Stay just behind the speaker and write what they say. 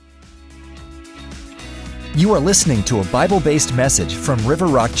You are listening to a Bible-based message from River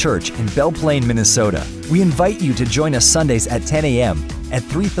Rock Church in Belle Plaine, Minnesota. We invite you to join us Sundays at 10 a.m. at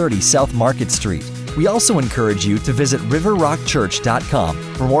 330 South Market Street. We also encourage you to visit riverrockchurch.com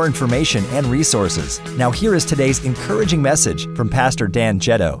for more information and resources. Now here is today's encouraging message from Pastor Dan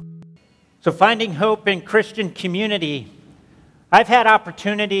Jetto. So finding hope in Christian community. I've had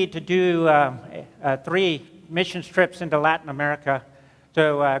opportunity to do 3 missions trips into Latin America.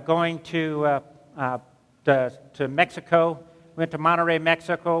 So going to Mexico, went to Monterrey,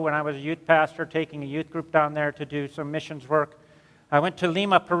 Mexico when I was a youth pastor, taking a youth group down there to do some missions work. I went to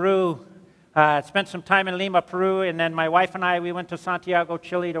Lima, Peru, spent some time in Lima, Peru, and then my wife and I, we went to Santiago,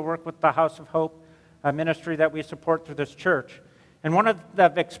 Chile to work with the House of Hope, a ministry that we support through this church. And one of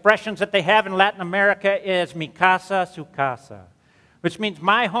the expressions that they have in Latin America is mi casa, su casa, which means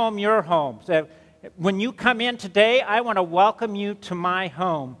my home, your home. So when you come in today, I want to welcome you to my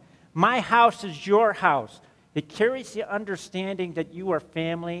home. My house is your house. It carries the understanding that you are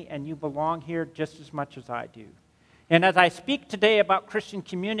family and you belong here just as much as I do. And as I speak today about Christian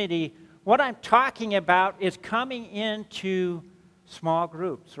community, what I'm talking about is coming into small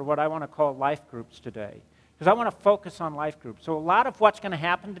groups, or what I want to call life groups today. Because I want to focus on life groups. So a lot of what's going to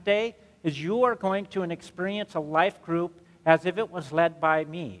happen today is you are going to experience a life group as if it was led by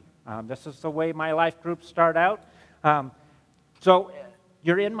me. This is the way my life groups start out. So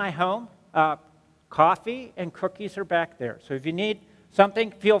you're in my home. Coffee and cookies are back there. So if you need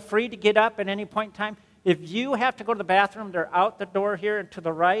something, feel free to get up at any point in time. If you have to go to the bathroom, they're out the door here and to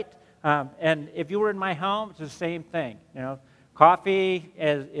the right. And if you were in my home, it's the same thing. You know, coffee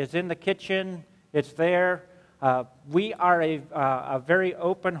is in the kitchen. It's there. We are a very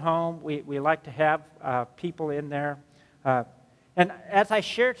open home. We like to have people in there. And as I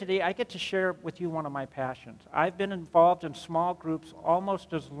share today, I get to share with you one of my passions. I've been involved in small groups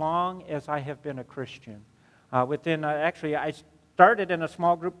almost as long as I have been a Christian. Actually, I started in a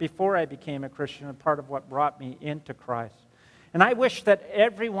small group before I became a Christian, and part of what brought me into Christ. And I wish that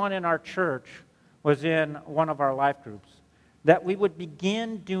everyone in our church was in one of our life groups, that we would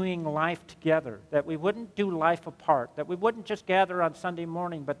begin doing life together, that we wouldn't do life apart, that we wouldn't just gather on Sunday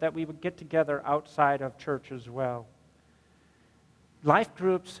morning, but that we would get together outside of church as well. Life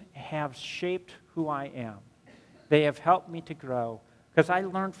groups have shaped who I am. They have helped me to grow because I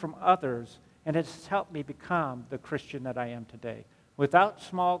learned from others, and it's helped me become the Christian that I am today. Without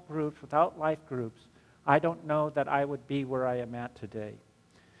small groups, without life groups, I don't know that I would be where I am at today.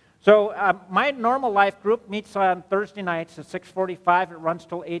 So my normal life group meets on Thursday nights at 6:45. It runs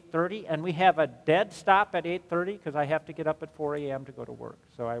till 8:30, and we have a dead stop at 8:30 because I have to get up at 4 a.m. to go to work.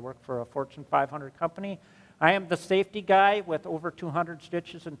 So I work for a Fortune 500 company. I am the safety guy with over 200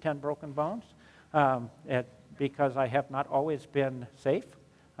 stitches and 10 broken bones because I have not always been safe,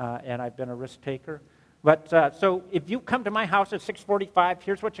 and I've been a risk taker. But so if you come to my house at 6:45,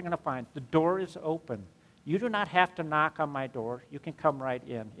 here's what you're going to find. The door is open. You do not have to knock on my door. You can come right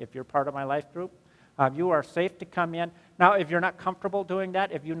in. If you're part of my life group, you are safe to come in. Now, if you're not comfortable doing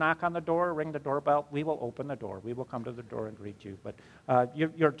that, if you knock on the door, ring the doorbell, we will open the door. We will come to the door and greet you. But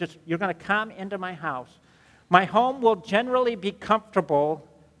you're going to come into my house. My home will generally be comfortable,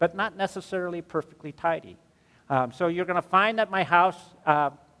 but not necessarily perfectly tidy. So you're going to find that my house,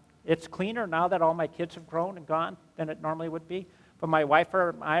 it's cleaner now that all my kids have grown and gone than it normally would be. But my wife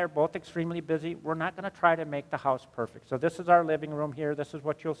and I are both extremely busy. We're not going to try to make the house perfect. So this is our living room here. This is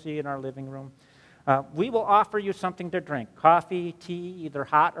what you'll see in our living room. We will offer you something to drink. Coffee, tea, either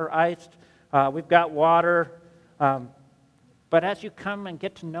hot or iced. We've got water. But as you come and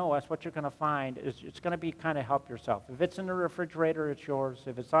get to know us, what you're going to find is it's going to be kind of help yourself. If it's in the refrigerator, it's yours.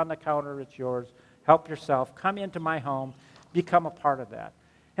 If it's on the counter, it's yours. Help yourself. Come into my home. Become a part of that.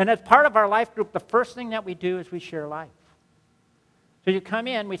 And as part of our life group, the first thing that we do is we share life. So you come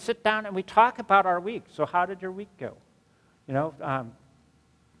in, we sit down, and we talk about our week. So how did your week go? You know,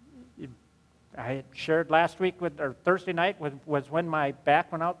 I shared last week or Thursday night was when my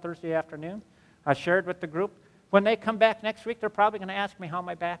back went out Thursday afternoon. I shared with the group. When they come back next week, they're probably going to ask me how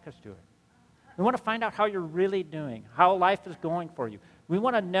my back is doing. We want to find out how you're really doing, how life is going for you. We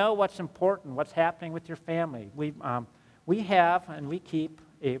want to know what's important, what's happening with your family. We have and we keep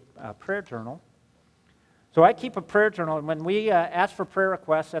a prayer journal. So I keep a prayer journal, and when we ask for prayer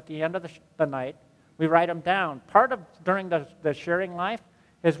requests at the end of the night, we write them down. Part of during the sharing life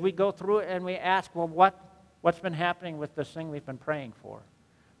is we go through it and we ask, well, what's been happening with this thing we've been praying for?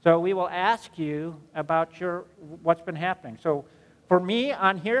 So we will ask you about what's been happening. So for me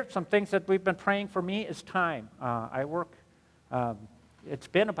on here, some things that we've been praying for me is time. I work, it's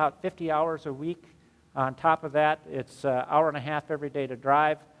been about 50 hours a week. On top of that, it's an hour and a half every day to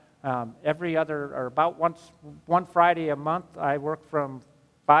drive. Every other, or about one Friday a month, I work from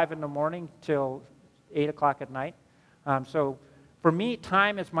 5 in the morning till 8 o'clock at night. So for me,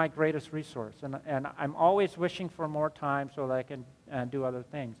 time is my greatest resource, and I'm always wishing for more time so that I can do other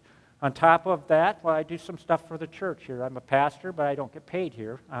things. On top of that, well, I do some stuff for the church here. I'm a pastor, but I don't get paid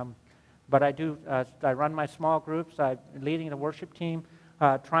here. But I run my small groups. I'm leading the worship team,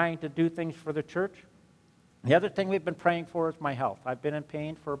 trying to do things for the church. The other thing we've been praying for is my health. I've been in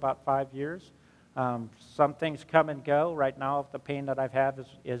pain for about 5 years. Some things come and go. Right now, the pain that I've had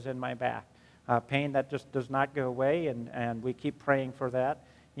is in my back. Pain that just does not go away, and we keep praying for that.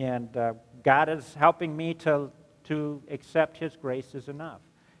 And God is helping me to accept His grace is enough.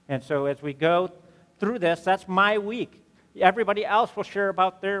 And so as we go through this, that's my week. Everybody else will share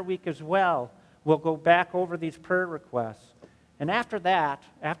about their week as well. We'll go back over these prayer requests. And after that,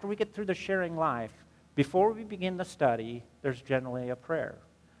 after we get through the sharing life, before we begin the study, there's generally a prayer.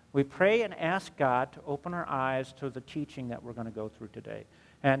 We pray and ask God to open our eyes to the teaching that we're going to go through today.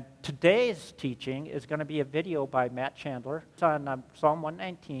 And today's teaching is going to be a video by Matt Chandler. It's on Psalm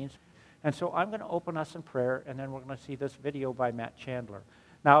 119. And so I'm going to open us in prayer, and then we're going to see this video by Matt Chandler.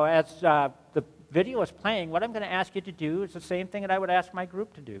 Now, as the video is playing, what I'm going to ask you to do is the same thing that I would ask my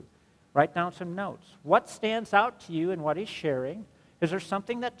group to do. Write down some notes. What stands out to you in what he's sharing? Is there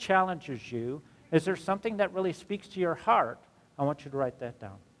something that challenges you? Is there something that really speaks to your heart? I want you to write that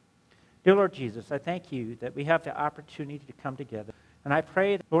down. Dear Lord Jesus, I thank you that we have the opportunity to come together. And I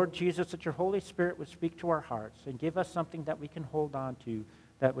pray, Lord Jesus, that your Holy Spirit would speak to our hearts and give us something that we can hold on to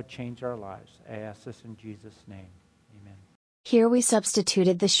that would change our lives. I ask this in Jesus' name. Amen. Here we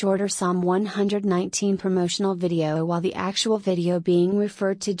substituted the shorter Psalm 119 promotional video while the actual video being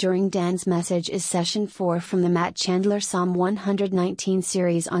referred to during Dan's message is session 4 from the Matt Chandler Psalm 119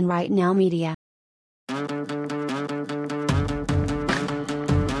 series on Right Now Media.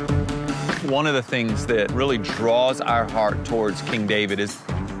 One of the things that really draws our heart towards King David is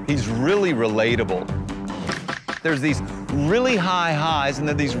he's really relatable. There's these really high highs and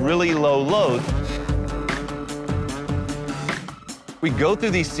then these really low lows. We go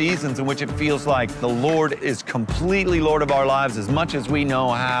through these seasons in which it feels like the Lord is completely Lord of our lives as much as we know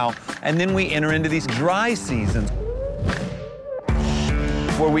how, and then we enter into these dry seasons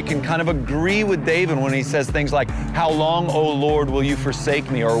where we can kind of agree with David when he says things like, "How long, O Lord, will you forsake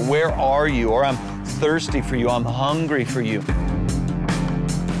me?" Or "Where are you?" Or "I'm thirsty for you, I'm hungry for you."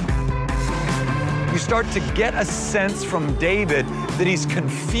 You start to get a sense from David that he's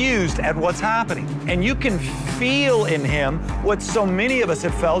confused at what's happening. And you can feel in him what so many of us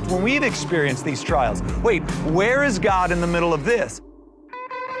have felt when we've experienced these trials. Wait, where is God in the middle of this?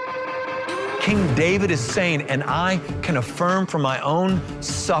 King David is saying, and I can affirm from my own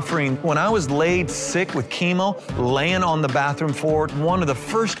suffering, when I was laid sick with chemo, laying on the bathroom floor, one of the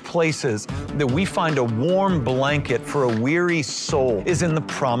first places that we find a warm blanket for a weary soul is in the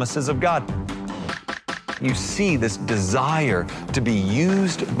promises of God. You see this desire to be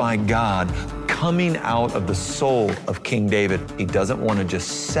used by God coming out of the soul of King David. He doesn't want to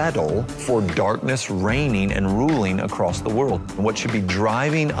just settle for darkness reigning and ruling across the world. And what should be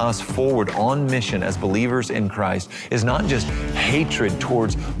driving us forward on mission as believers in Christ is not just hatred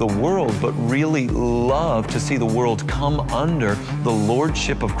towards the world, but really love to see the world come under the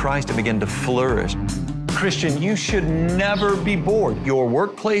lordship of Christ and begin to flourish. Christian, you should never be bored. Your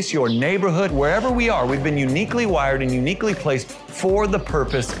workplace, your neighborhood, wherever we are, we've been uniquely wired and uniquely placed for the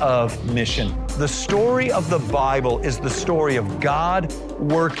purpose of mission. The story of the Bible is the story of God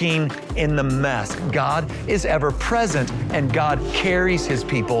working in the mess. God is ever present and God carries His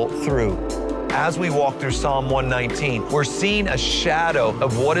people through. As we walk through Psalm 119, we're seeing a shadow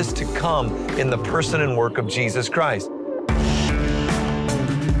of what is to come in the person and work of Jesus Christ.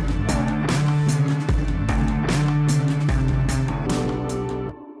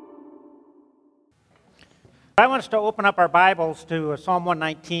 I want us to open up our Bibles to Psalm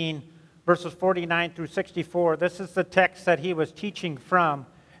 119, verses 49 through 64. This is the text that he was teaching from,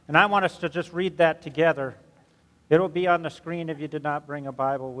 and I want us to just read that together. It'll be on the screen if you did not bring a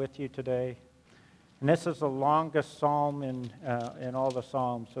Bible with you today. And this is the longest psalm in all the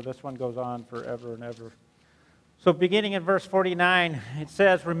psalms, so this one goes on forever and ever. So beginning in verse 49, it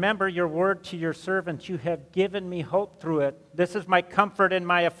says, "Remember your word to your servant. You have given me hope through it. This is my comfort in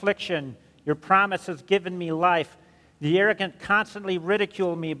my affliction. Your promise has given me life. The arrogant constantly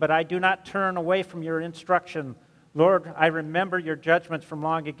ridicule me, but I do not turn away from your instruction. Lord, I remember your judgments from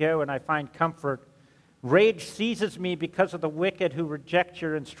long ago, and I find comfort. Rage seizes me because of the wicked who reject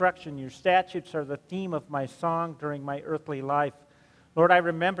your instruction. Your statutes are the theme of my song during my earthly life. Lord, I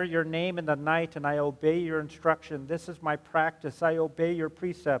remember your name in the night, and I obey your instruction. This is my practice. I obey your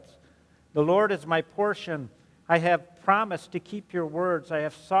precepts. The Lord is my portion. I have promised to keep your words. I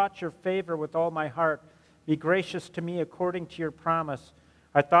have sought your favor with all my heart. Be gracious to me according to your promise.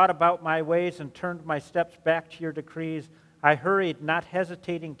 I thought about my ways and turned my steps back to your decrees. I hurried, not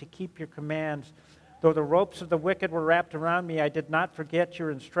hesitating to keep your commands. Though the ropes of the wicked were wrapped around me, I did not forget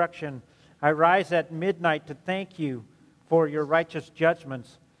your instruction. I rise at midnight to thank you for your righteous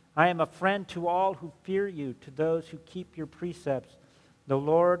judgments. I am a friend to all who fear you, to those who keep your precepts. The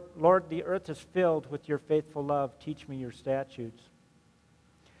Lord, the earth is filled with your faithful love. Teach me your statutes.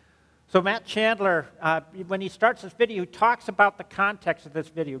 So Matt Chandler, when he starts this video, he talks about the context of this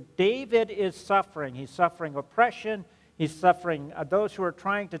video. David is suffering. He's suffering oppression. He's suffering those who are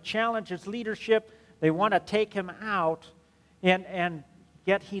trying to challenge his leadership. They want to take him out, and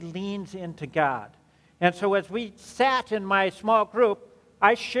yet he leans into God. And so as we sat in my small group,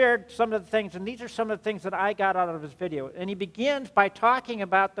 I shared some of the things, and these are some of the things that I got out of his video. And he begins by talking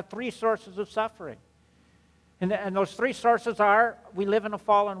about the three sources of suffering. And those three sources are, we live in a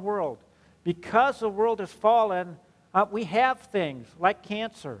fallen world. Because the world is fallen, we have things like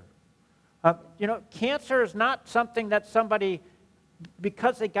cancer. Cancer is not something that somebody,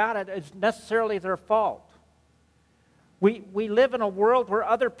 because they got it, is necessarily their fault. We live in a world where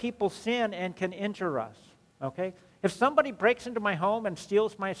other people sin and can injure us, okay? If somebody breaks into my home and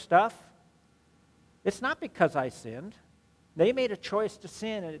steals my stuff, it's not because I sinned. They made a choice to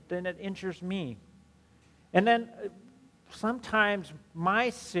sin, and then it injures me. And then sometimes my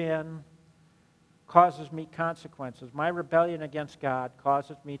sin causes me consequences. My rebellion against God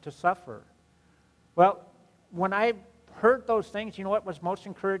causes me to suffer. Well, when I heard those things, you know what was most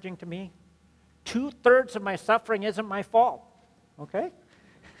encouraging to me? 2/3 of my suffering isn't my fault, okay?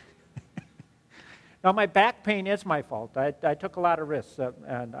 Now, my back pain is my fault. I took a lot of risks,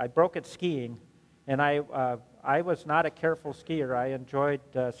 and I broke it skiing, and I was not a careful skier. I enjoyed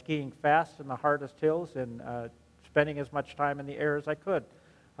skiing fast in the hardest hills and spending as much time in the air as I could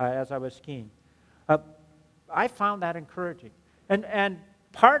as I was skiing. I found that encouraging. And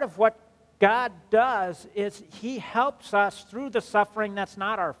part of what God does is he helps us through the suffering that's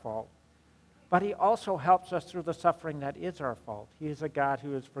not our fault, but he also helps us through the suffering that is our fault. He is a God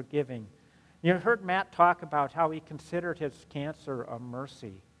who is forgiving. You heard Matt talk about how he considered his cancer a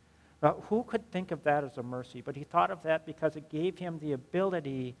mercy. Who could think of that as a mercy? But he thought of that because it gave him the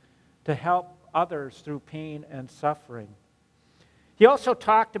ability to help others through pain and suffering. He also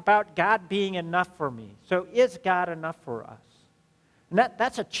talked about God being enough for me. So is God enough for us? And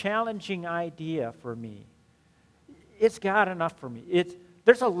that's a challenging idea for me. Is God enough for me?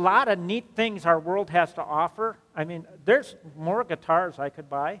 There's a lot of neat things our world has to offer. I mean, there's more guitars I could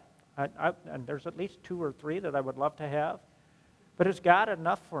buy. And there's at least 2 or 3 that I would love to have. But is God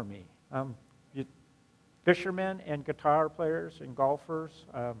enough for me? Fishermen and guitar players and golfers,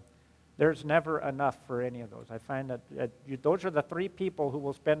 there's never enough for any of those. I find that those are the 3 people who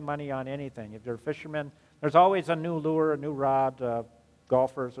will spend money on anything. If you're a fisherman, there's always a new lure, a new rod.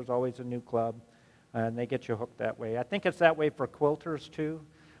 Golfers, there's always a new club, and they get you hooked that way. I think it's that way for quilters, too.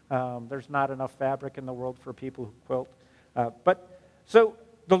 There's not enough fabric in the world for people who quilt. So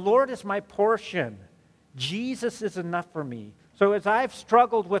the Lord is my portion. Jesus is enough for me. So as I've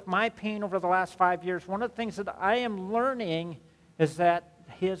struggled with my pain over the last 5 years, one of the things that I am learning is that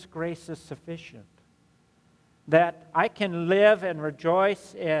his grace is sufficient. That I can live and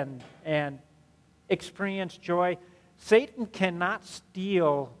rejoice and experience joy. Satan cannot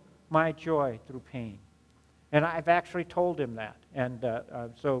steal my joy through pain. And I've actually told him that. And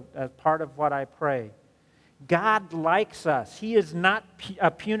so as part of what I pray, God likes us. He is not a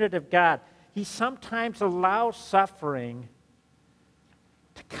punitive God. He sometimes allows suffering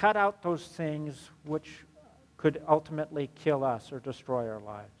to cut out those things which could ultimately kill us or destroy our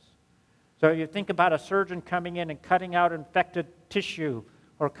lives. So you think about a surgeon coming in and cutting out infected tissue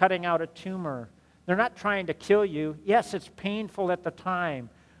or cutting out a tumor. They're not trying to kill you. Yes, it's painful at the time,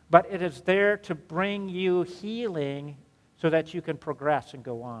 but it is there to bring you healing so that you can progress and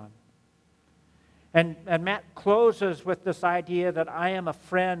go on. And Matt closes with this idea that I am a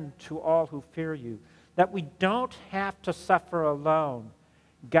friend to all who fear you, that we don't have to suffer alone.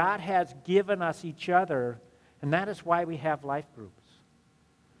 God has given us each other, and that is why we have life groups,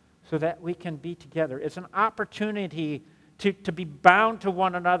 so that we can be together. It's an opportunity to be bound to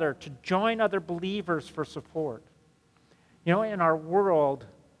one another, to join other believers for support. You know, in our world,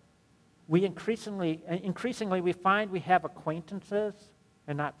 we increasingly we find we have acquaintances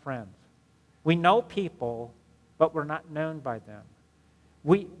and not friends. We know people, but we're not known by them.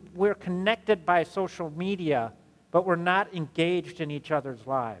 We're connected by social media, but we're not engaged in each other's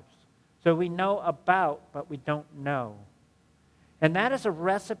lives. So we know about, but we don't know. And that is a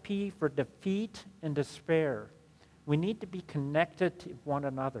recipe for defeat and despair. We need to be connected to one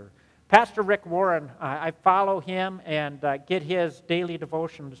another. Pastor Rick Warren, I follow him and get his daily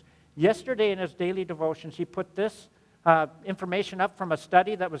devotions. Yesterday in his daily devotions, he put this information up from a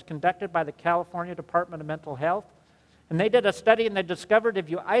study that was conducted by the California Department of Mental Health. And they did a study and they discovered if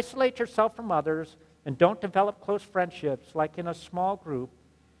you isolate yourself from others and don't develop close friendships, like in a small group,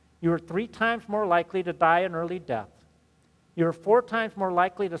 you are 3 times more likely to die an early death. You are 4 times more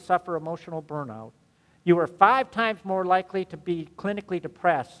likely to suffer emotional burnout. You are 5 times more likely to be clinically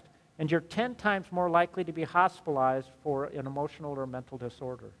depressed, and you're 10 times more likely to be hospitalized for an emotional or mental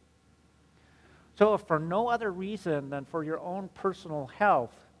disorder. So if for no other reason than for your own personal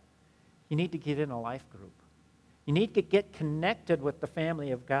health, you need to get in a life group. You need to get connected with the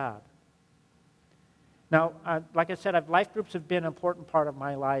family of God. Now, like I said, life groups have been an important part of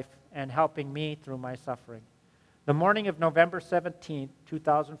my life and helping me through my suffering. The morning of November 17th,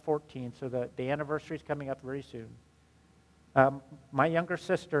 2014, so the anniversary is coming up very soon, my younger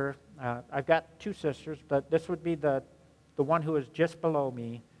sister, I've got 2 sisters, but this would be the one who was just below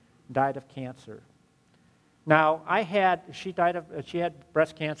me, died of cancer. Now, she had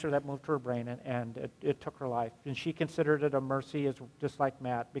breast cancer that moved to her brain, and it took her life. And she considered it a mercy, just like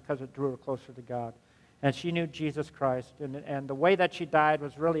Matt, because it drew her closer to God. And she knew Jesus Christ, and the way that she died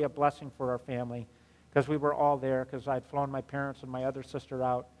was really a blessing for our family, because we were all there, because I'd flown my parents and my other sister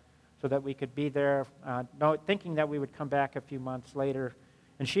out so that we could be there, thinking that we would come back a few months later.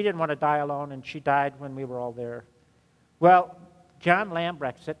 And she didn't want to die alone, and she died when we were all there. Well, John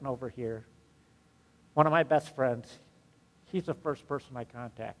Lambrecht, sitting over here, one of my best friends, he's the first person I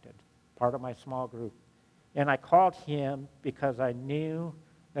contacted, part of my small group. And I called him because I knew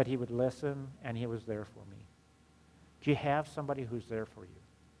that he would listen and he was there for me. Do you have somebody who's there for you?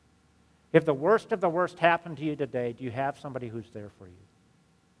 If the worst of the worst happened to you today, do you have somebody who's there for you?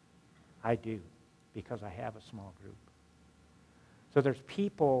 I do, because I have a small group. So there's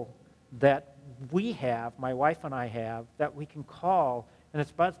people that we have, my wife and I have, that we can call, and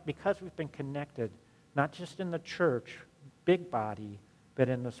it's because we've been connected, not just in the church, big body, but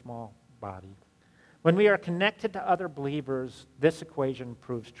in the small body. When we are connected to other believers, this equation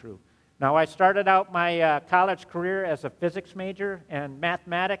proves true. Now, I started out my college career as a physics major, and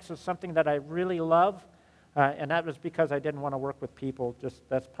mathematics is something that I really love, and that was because I didn't want to work with people. Just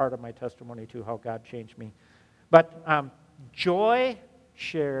that's part of my testimony, too, how God changed me. But joy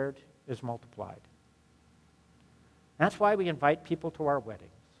shared is multiplied. That's why we invite people to our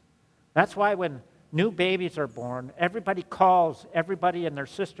weddings. That's why when new babies are born, everybody calls everybody and their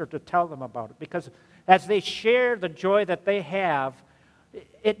sister to tell them about it, because as they share the joy that they have,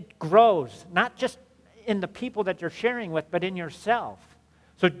 it grows, not just in the people that you're sharing with, but in yourself.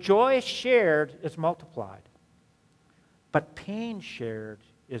 So joy shared is multiplied. But pain shared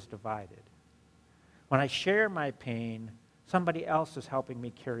is divided. When I share my pain, somebody else is helping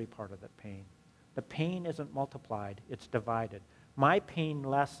me carry part of that pain. The pain isn't multiplied, it's divided. My pain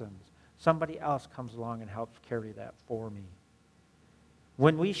lessens. Somebody else comes along and helps carry that for me.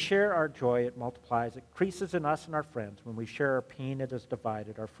 When we share our joy, it multiplies. It increases in us and our friends. When we share our pain, it is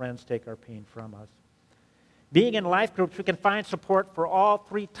divided. Our friends take our pain from us. Being in life groups, we can find support for all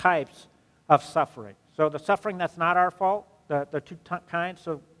 3 types of suffering. So the suffering that's not our fault, the 2 kinds.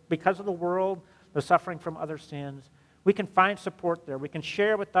 So because of the world, the suffering from other sins, we can find support there. We can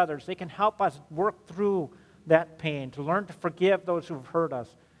share with others. They can help us work through that pain, to learn to forgive those who have hurt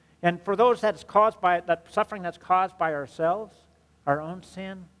us. And for those that suffering that's caused by ourselves, our own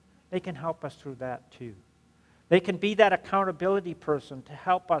sin, they can help us through that too. They can be that accountability person to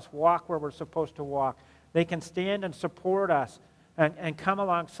help us walk where we're supposed to walk. They can stand and support us and come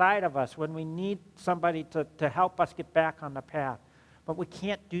alongside of us when we need somebody to help us get back on the path. But we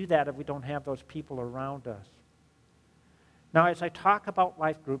can't do that if we don't have those people around us. Now, as I talk about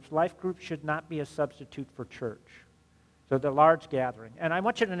life groups should not be a substitute for church. So the large gathering. And I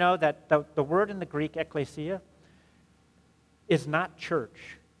want you to know that the word in the Greek, ekklesia, is not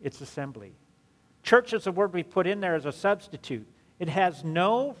church, it's assembly. Church is a word we put in there as a substitute. It has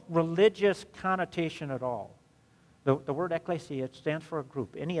no religious connotation at all. The word ekklesia, it stands for a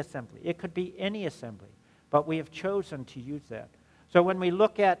group, any assembly. It could be any assembly, but we have chosen to use that. So when we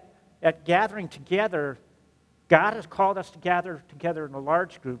look at gathering together, God has called us to gather together in a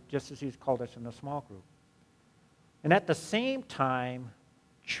large group just as He's called us in a small group. And at the same time,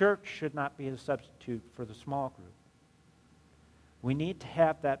 church should not be a substitute for the small group. We need to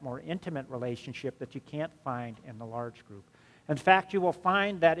have that more intimate relationship that you can't find in the large group. In fact, you will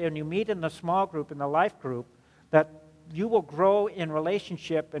find that when you meet in the small group, in the life group, that you will grow in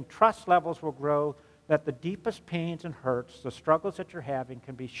relationship and trust levels will grow, that the deepest pains and hurts, the struggles that you're having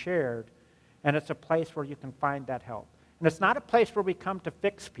can be shared, and it's a place where you can find that help. And it's not a place where we come to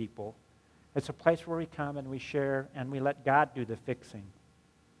fix people. It's a place where we come and we share and we let God do the fixing.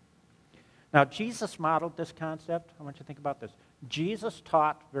 Now, Jesus modeled this concept. I want you to think about this. Jesus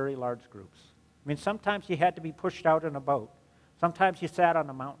taught very large groups. I mean, sometimes he had to be pushed out in a boat. Sometimes he sat on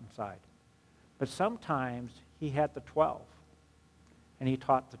a mountainside. But sometimes he had the 12, and he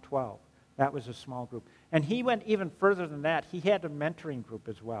taught the 12. That was a small group. And he went even further than that. He had a mentoring group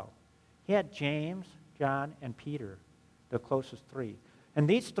as well. He had James, John, and Peter, the closest three. And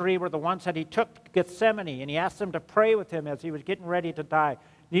these three were the ones that he took to Gethsemane, and he asked them to pray with him as he was getting ready to die.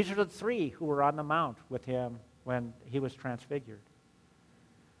 These are the three who were on the mount with him when he was transfigured.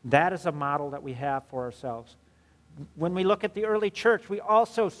 That is a model that we have for ourselves. When we look at the early church, we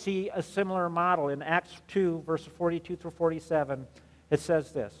also see a similar model. In Acts 2, verses 42 through 47, it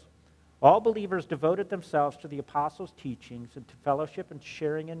says this: all believers devoted themselves to the apostles' teachings and to fellowship and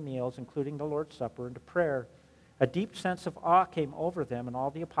sharing in meals, including the Lord's Supper, and to prayer. A deep sense of awe came over them, and all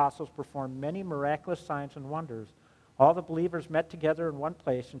the apostles performed many miraculous signs and wonders. All the believers met together in one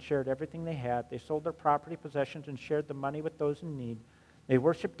place and shared everything they had. They sold their property, possessions, and shared the money with those in need. They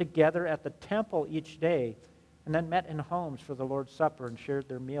worshiped together at the temple each day, and then met in homes for the Lord's Supper and shared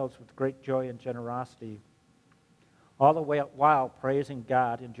their meals with great joy and generosity. All the while praising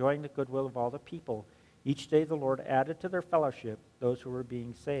God, enjoying the goodwill of all the people. Each day the Lord added to their fellowship those who were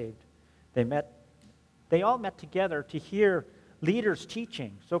being saved. They all met together to hear leaders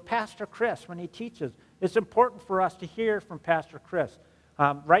teaching. So Pastor Chris, when he teaches, it's important for us to hear from Pastor Chris.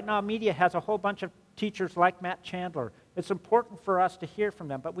 Right now, media has a whole bunch of teachers like Matt Chandler. It's important for us to hear from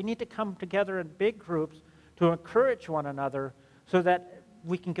them, but we need to come together in big groups to encourage one another so that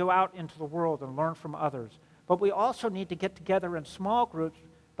we can go out into the world and learn from others. But we also need to get together in small groups,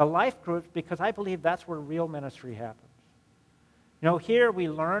 the life groups, because I believe that's where real ministry happens. You know, here we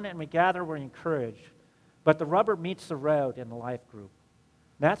learn and we gather, we're encouraged, but the rubber meets the road in the life group.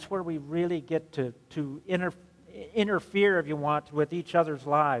 That's where we really get to interfere, if you want, with each other's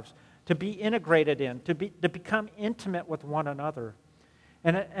lives, to be integrated in, to become intimate with one another.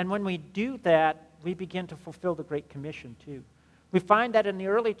 And when we do that, we begin to fulfill the Great Commission too. We find that in the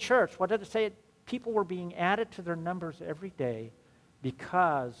early church, what did it say? People were being added to their numbers every day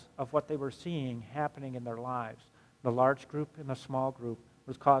because of what they were seeing happening in their lives. The large group and the small group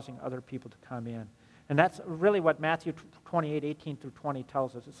was causing other people to come in. And that's really what Matthew 28, 18 through 20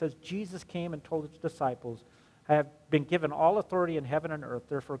 tells us. It says, Jesus came and told his disciples, I have been given all authority in heaven and earth.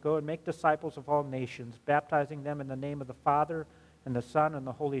 Therefore go and make disciples of all nations, baptizing them in the name of the Father and the Son and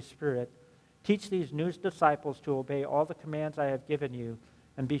the Holy Spirit. Teach these new disciples to obey all the commands I have given you,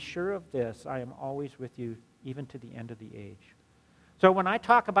 and be sure of this, I am always with you, even to the end of the age. So when I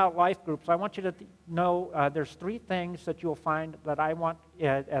talk about life groups, I want you to know there's three things that you'll find that I want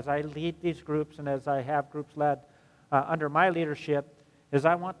as I lead these groups and as I have groups led under my leadership, is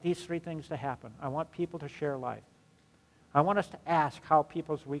I want these three things to happen. I want people to share life. I want us to ask how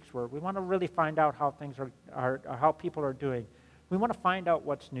people's weeks were. We want to really find out how things are how people are doing. We want to find out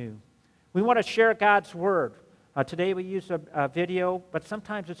what's new. We want to share God's Word. Today we use a video, but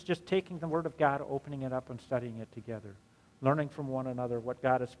sometimes it's just taking the Word of God, opening it up, and studying it together, learning from one another what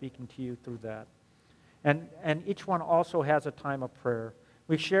God is speaking to you through that. And each one also has a time of prayer.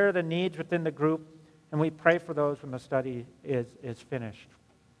 We share the needs within the group, and we pray for those when the study is finished.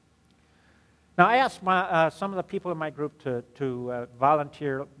 Now, I asked some of the people in my group to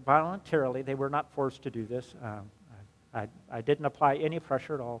volunteer voluntarily. They were not forced to do this. I didn't apply any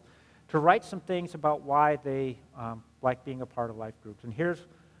pressure at all, to write some things about why they like being a part of life groups. And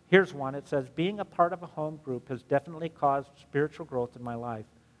here's one. It says, being a part of a home group has definitely caused spiritual growth in my life.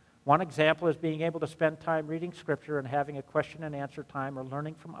 One example is being able to spend time reading Scripture and having a question and answer time or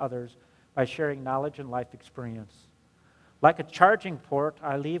learning from others by sharing knowledge and life experience. Like a charging port,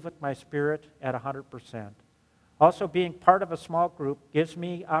 I leave with my spirit at 100%. Also, being part of a small group gives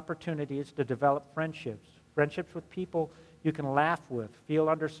me opportunities to develop friendships with people you can laugh with, feel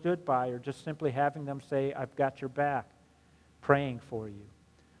understood by, or just simply having them say, I've got your back, praying for you.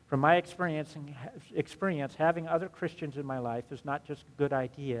 From my experience, having other Christians in my life is not just a good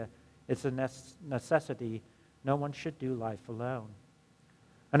idea, it's a necessity. No one should do life alone.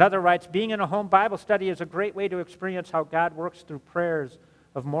 Another writes, being in a home Bible study is a great way to experience how God works through prayers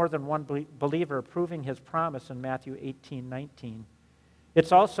of more than one believer, proving his promise in Matthew 18:19.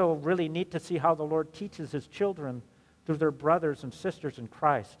 It's also really neat to see how the Lord teaches his children through their brothers and sisters in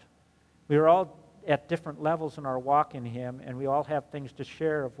Christ. We are all at different levels in our walk in him, and we all have things to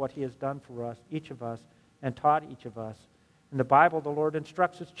share of what he has done for us, each of us, and taught each of us. In the Bible, the Lord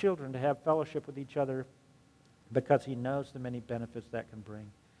instructs his children to have fellowship with each other because he knows the many benefits that can bring.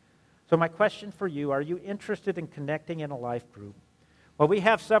 So my question for you, are you interested in connecting in a life group? Well, we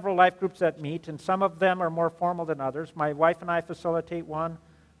have several life groups that meet, and some of them are more formal than others. My wife and I facilitate one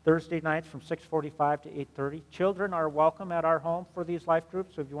Thursday nights from 6:45 to 8:30. Children are welcome at our home for these life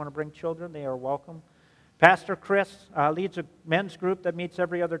groups, so if you want to bring children, they are welcome. Pastor Chris leads a men's group that meets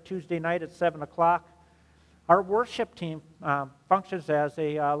every other Tuesday night at 7 o'clock. Our worship team functions as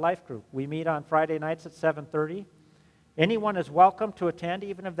a life group. We meet on Friday nights at 7:30. Anyone is welcome to attend,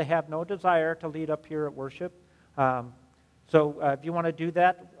 even if they have no desire to lead up here at worship. So if you want to do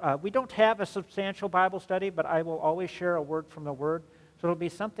that, we don't have a substantial Bible study, but I will always share a word from the Word. So it'll be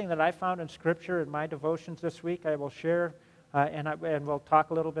something that I found in Scripture in my devotions this week. I will share, and we'll talk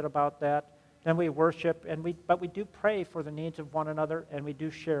a little bit about that. Then we worship, but we do pray for the needs of one another, and we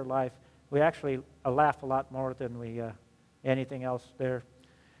do share life. We actually laugh a lot more than we anything else there.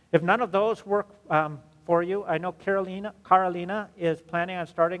 If none of those work for you, I know Carolina is planning on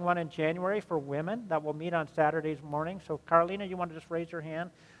starting one in January for women that will meet on Saturdays morning. So Carolina, you want to just raise your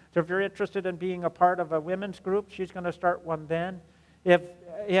hand? So if you're interested in being a part of a women's group, she's going to start one then.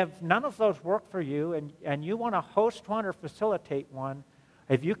 If none of those work for you and you want to host one or facilitate one,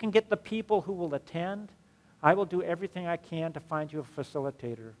 if you can get the people who will attend, I will do everything I can to find you a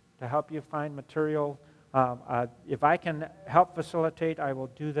facilitator, to help you find material. If I can help facilitate, I will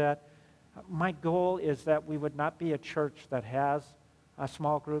do that. My goal is that we would not be a church that has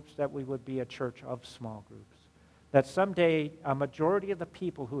small groups, that we would be a church of small groups. That someday a majority of the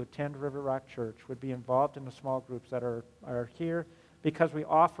people who attend River Rock Church would be involved in the small groups that are here, because we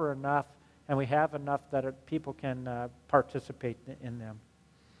offer enough and we have enough that people can participate in them.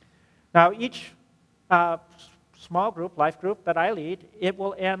 Now, each small group, life group that I lead, it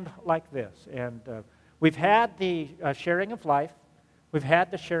will end like this. And we've had the sharing of life. We've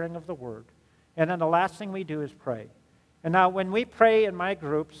had the sharing of the Word. And then the last thing we do is pray. And now when we pray in my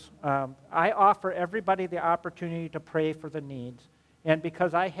groups, I offer everybody the opportunity to pray for the needs. And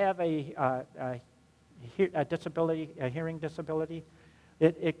because I have a hearing disability,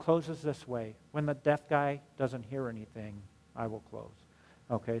 it closes this way. When the deaf guy doesn't hear anything, I will close.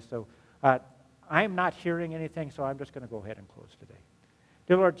 Okay, so I'm not hearing anything, so I'm just going to go ahead and close today.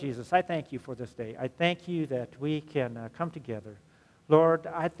 Dear Lord Jesus, I thank you for this day. I thank you that we can come together. Lord,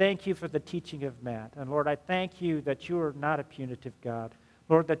 I thank you for the teaching of Matt. And Lord, I thank you that you are not a punitive God.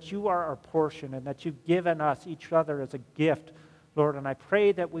 Lord, that you are our portion and that you've given us each other as a gift. Lord, and I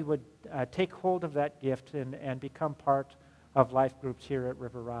pray that we would take hold of that gift and become part of life groups here at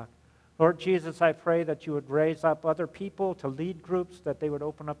River Rock. Lord Jesus, I pray that you would raise up other people to lead groups, that they would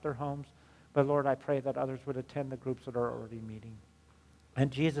open up their homes. But Lord, I pray that others would attend the groups that are already meeting.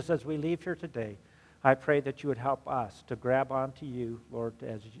 And Jesus, as we leave here today, I pray that you would help us to grab onto you, Lord,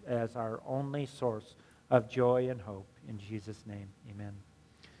 as our only source of joy and hope. In Jesus' name, amen.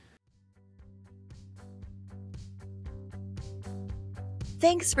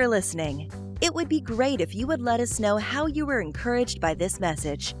 Thanks for listening. It would be great if you would let us know how you were encouraged by this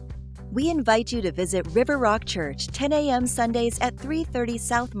message. We invite you to visit River Rock Church, 10 a.m. Sundays at 330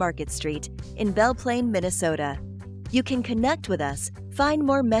 South Market Street in Belle Plaine, Minnesota. You can connect with us, find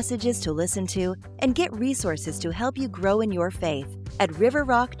more messages to listen to, and get resources to help you grow in your faith at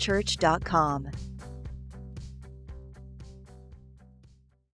riverrockchurch.com.